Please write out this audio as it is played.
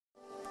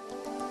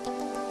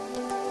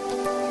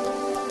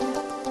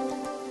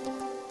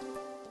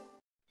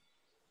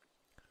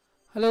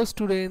Hello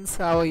students,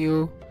 how are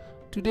you?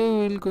 Today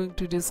we will going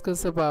to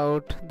discuss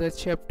about the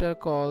chapter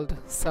called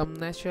Some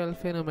Natural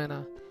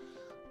Phenomena.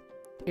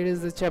 It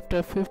is the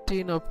chapter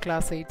 15 of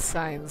class 8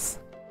 science.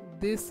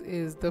 This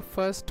is the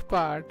first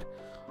part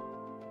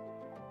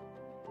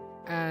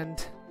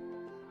and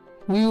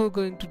we were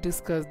going to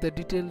discuss the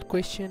detailed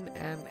question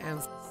and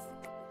answers.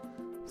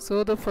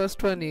 So the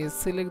first one is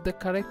select the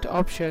correct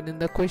option in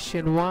the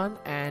question 1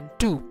 and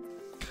 2.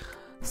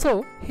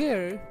 So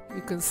here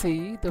you can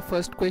see the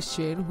first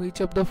question, which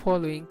of the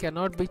following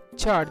cannot be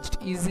charged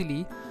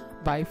easily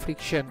by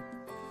friction?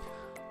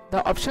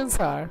 The options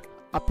are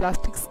a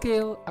plastic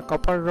scale, a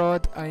copper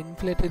rod, an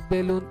inflated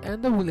balloon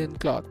and a woolen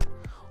cloth.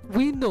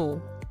 We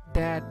know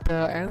that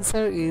the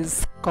answer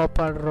is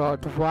copper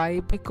rod.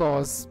 Why?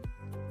 Because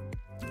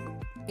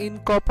in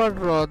copper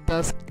rod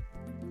the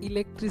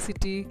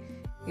electricity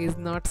is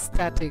not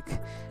static,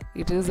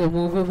 it is a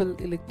movable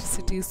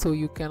electricity, so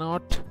you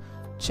cannot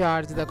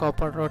charge the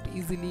copper rod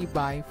easily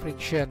by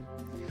friction.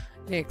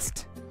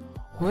 Next,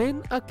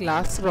 when a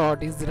glass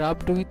rod is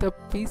rubbed with a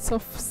piece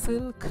of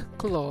silk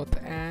cloth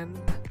and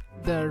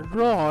the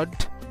rod,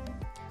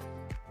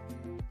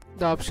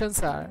 the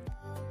options are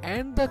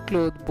and the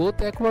cloth both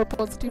acquire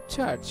positive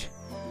charge.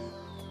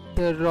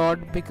 The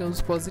rod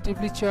becomes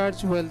positively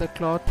charged while the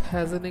cloth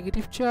has a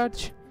negative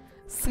charge.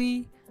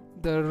 C.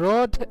 The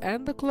rod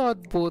and the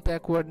cloth both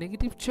acquire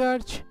negative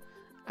charge.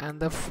 And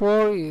the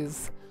 4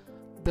 is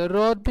the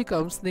rod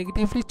becomes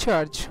negatively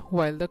charged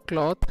while the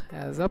cloth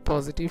has a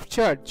positive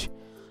charge.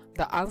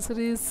 The answer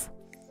is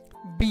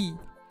B.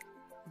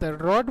 The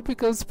rod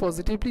becomes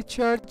positively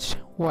charged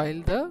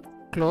while the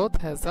cloth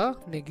has a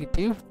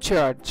negative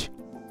charge.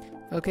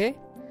 Okay,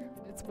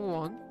 let's move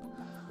on.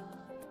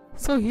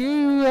 So here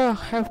you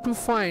have to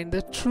find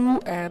the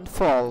true and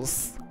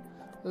false.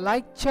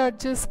 Like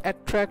charges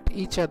attract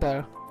each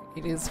other.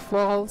 It is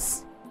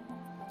false.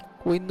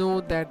 We know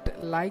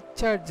that like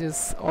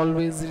charges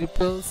always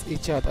repels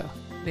each other.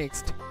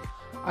 Next,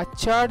 a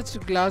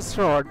charged glass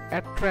rod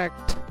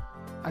attracts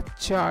a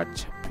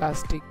charged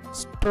plastic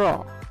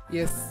straw.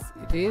 Yes,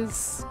 it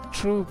is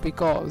true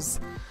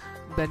because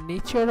the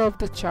nature of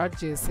the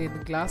charges in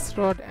glass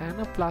rod and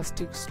a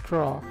plastic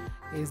straw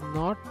is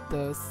not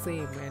the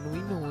same, and we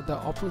know the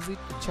opposite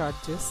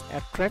charges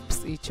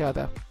attracts each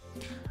other.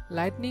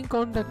 Lightning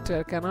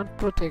conductor cannot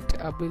protect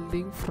a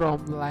building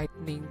from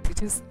lightning.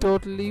 This is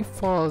totally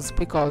false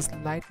because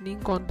lightning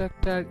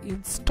conductor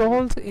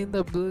installed in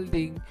the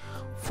building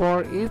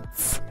for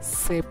its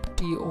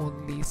safety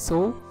only.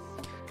 So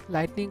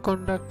lightning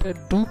conductor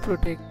do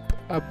protect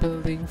a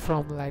building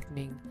from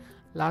lightning.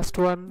 Last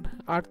one,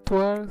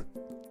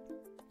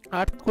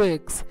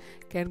 earthquakes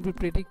can be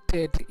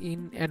predicted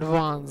in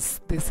advance.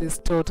 This is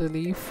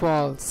totally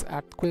false.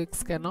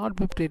 Earthquakes cannot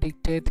be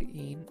predicted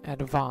in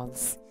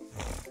advance.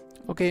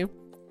 Okay,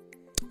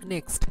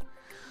 next,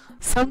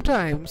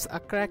 sometimes a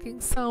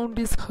cracking sound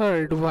is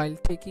heard while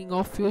taking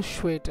off your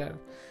sweater.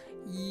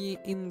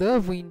 In the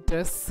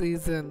winter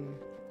season,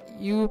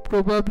 you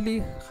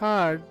probably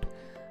heard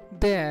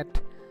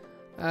that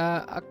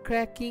a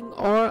cracking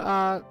or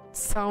a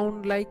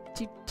sound like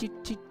chit chit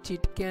chit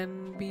chit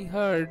can be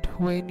heard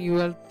when you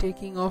are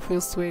taking off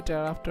your sweater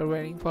after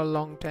wearing for a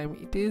long time.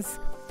 It is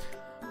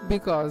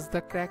because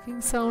the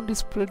cracking sound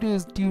is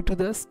produced due to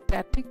the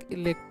static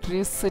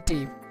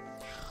electricity.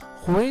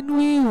 When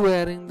we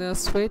wearing the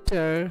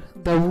sweater,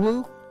 the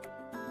wool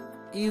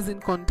is in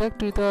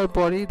contact with our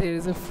body. There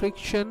is a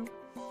friction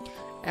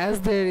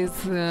as there is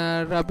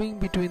rubbing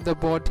between the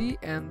body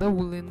and the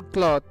woolen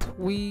cloth.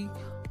 We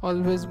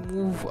always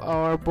move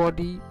our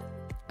body,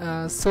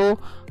 so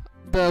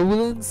the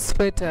woolen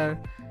sweater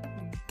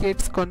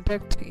gets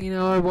contact in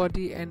our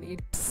body and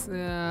it's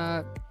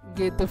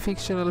get the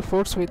frictional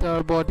force with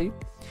our body.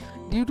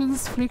 Due to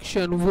this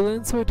friction,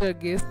 woolen sweater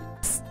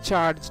gets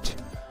charged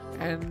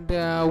and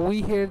we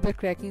hear the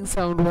cracking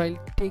sound while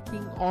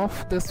taking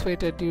off the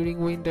sweater during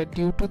winter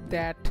due to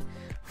that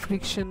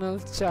frictional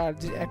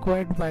charge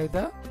acquired by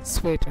the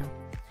sweater.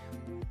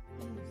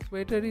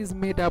 Sweater is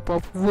made up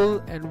of wool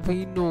and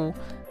we know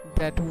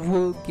that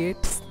wool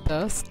gets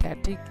the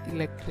static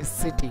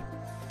electricity.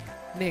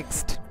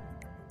 Next,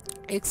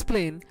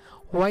 explain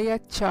why a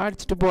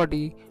charged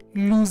body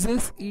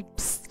loses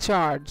its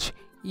charge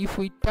if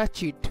we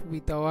touch it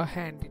with our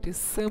hand. It is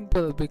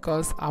simple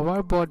because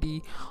our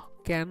body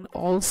can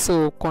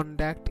also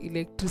conduct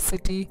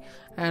electricity,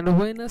 and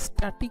when a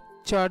static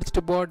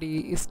charged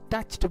body is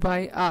touched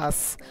by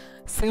us,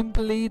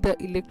 simply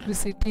the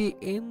electricity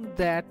in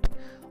that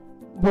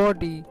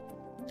body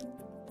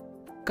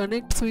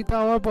connects with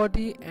our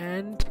body,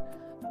 and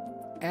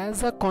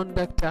as a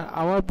conductor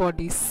our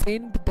body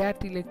send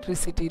that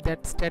electricity,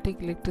 that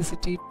static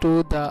electricity,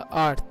 to the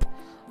earth,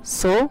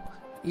 so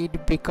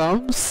it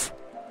becomes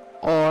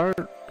or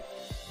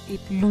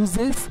it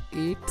loses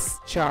its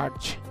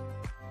charge.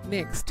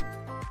 Next,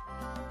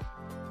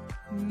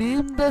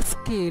 name the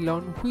scale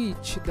on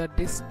which the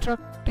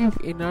destructive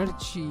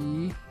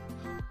energy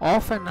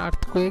of an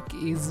earthquake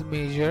is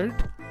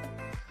measured.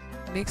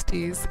 Next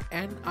is,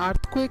 an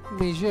earthquake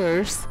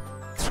measures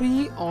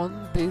 3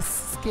 on this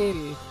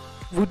scale,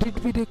 would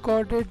it be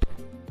recorded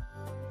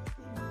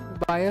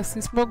by a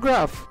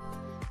seismograph?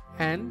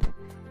 And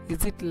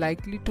is it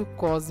likely to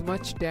cause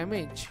much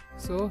damage?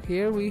 So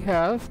here we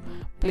have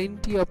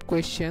plenty of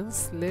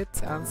questions.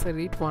 Let's answer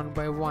it one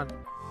by one.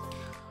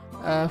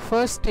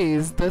 First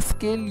is, the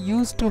scale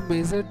used to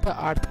measure the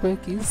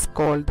earthquake is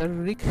called the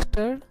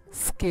Richter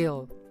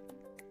scale.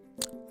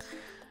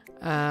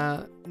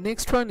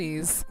 Next one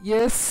is,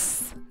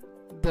 yes,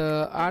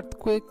 the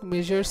earthquake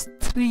measures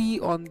 3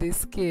 on this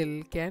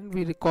scale can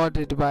be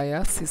recorded by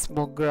a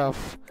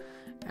seismograph.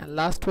 And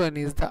last one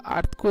is, the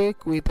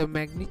earthquake with a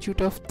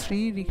magnitude of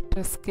 3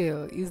 Richter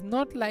scale is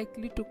not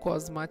likely to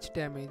cause much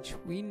damage.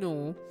 We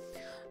know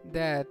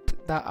that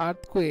the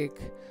earthquake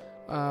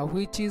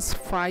which is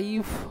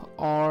 5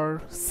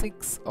 or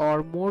 6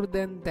 or more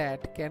than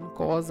that can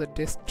cause a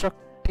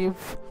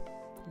destructive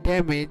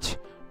damage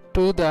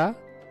to the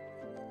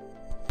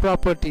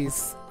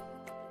properties.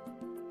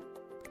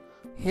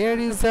 Here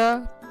is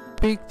a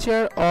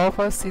picture of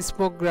a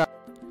seismograph.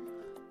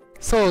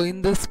 So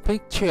in this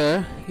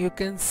picture you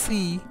can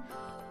see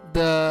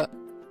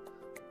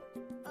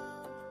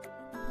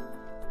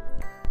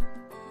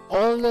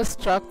all the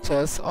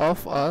structures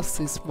of a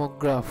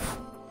seismograph.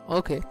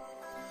 Okay,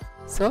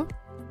 so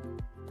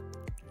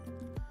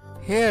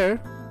here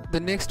the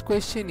next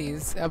question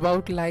is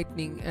about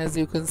lightning. As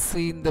you can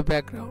see in the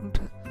background,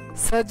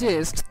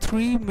 suggest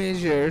 3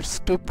 measures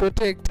to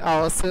protect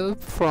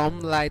ourselves from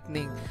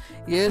lightning.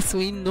 Yes,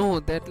 we know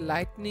that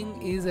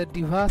lightning is a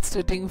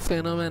devastating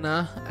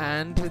phenomena,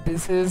 and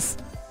this is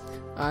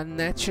a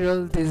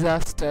natural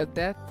disaster,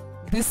 that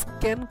this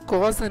can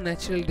cause a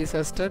natural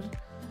disaster.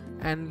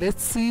 And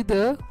let's see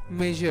the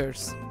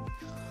measures.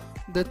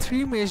 The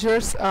 3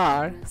 measures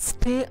are: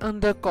 stay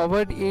under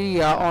covered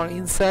area or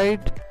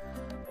inside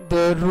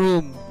the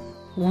room.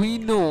 We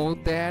know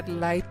that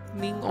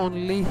lightning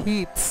only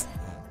hits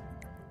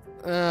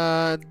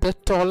the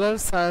taller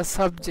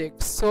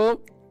subject,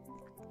 so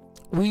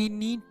we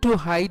need to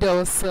hide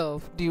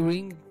ourselves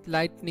during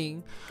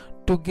lightning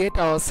to get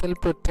ourselves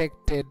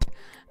protected.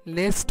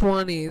 Next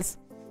one is,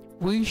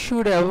 we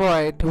should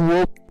avoid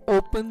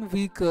open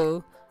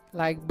vehicle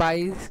like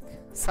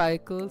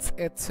bicycles,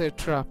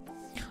 etc.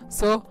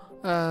 So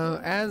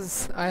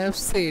as I have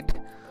said,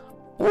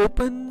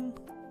 open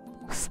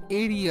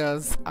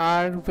areas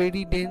are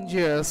very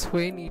dangerous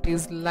when it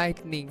is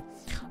lightning,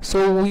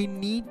 so we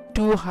need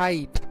to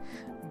hide.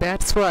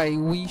 That's why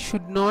we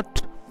should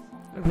not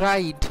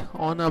ride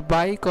on a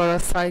bike or a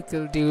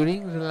cycle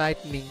during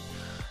lightning.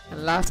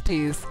 And last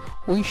is,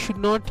 we should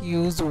not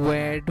use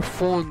wired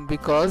phone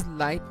because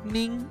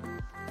lightning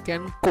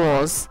can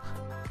cause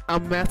a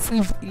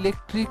massive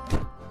electric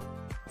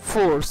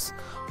force,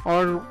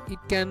 or it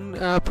can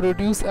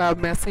produce a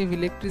massive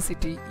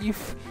electricity.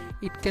 If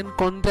it can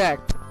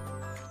conduct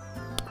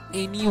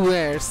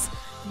anywhere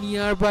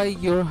nearby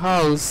your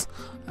house,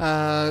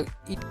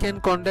 it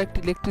can conduct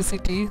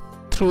electricity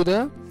through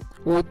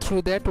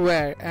that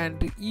wire.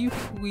 And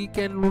if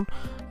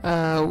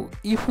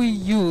we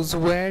use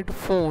wired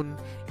phone,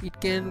 it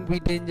can be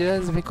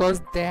dangerous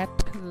because that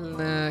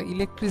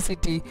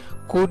electricity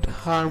could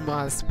harm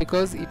us,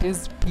 because it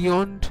is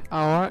beyond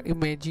our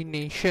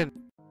imagination.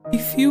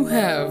 If you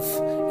have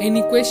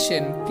any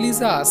question,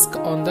 please ask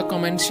on the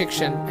comment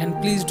section,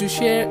 and please do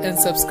share and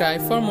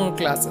subscribe for more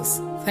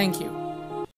classes. Thank you.